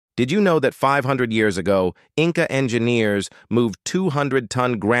Did you know that 500 years ago, Inca engineers moved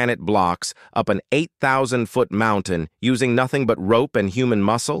 200-ton granite blocks up an 8,000-foot mountain using nothing but rope and human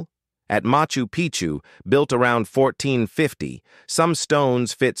muscle? At Machu Picchu, built around 1450, some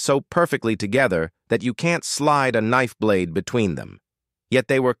stones fit so perfectly together that you can't slide a knife blade between them. Yet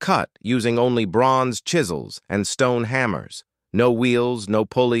they were cut using only bronze chisels and stone hammers. No wheels, no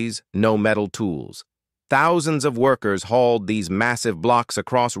pulleys, no metal tools. Thousands of workers hauled these massive blocks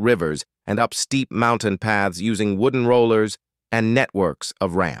across rivers and up steep mountain paths using wooden rollers and networks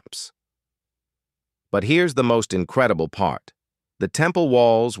of ramps. But here's the most incredible part. The temple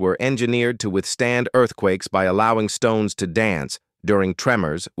walls were engineered to withstand earthquakes by allowing stones to dance during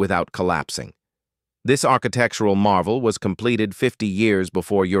tremors without collapsing. This architectural marvel was completed 50 years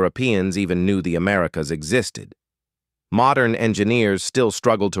before Europeans even knew the Americas existed. Modern engineers still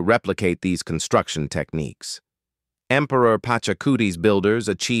struggle to replicate these construction techniques. Emperor Pachacuti's builders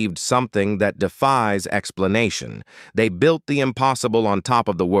achieved something that defies explanation. They built the impossible on top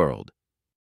of the world.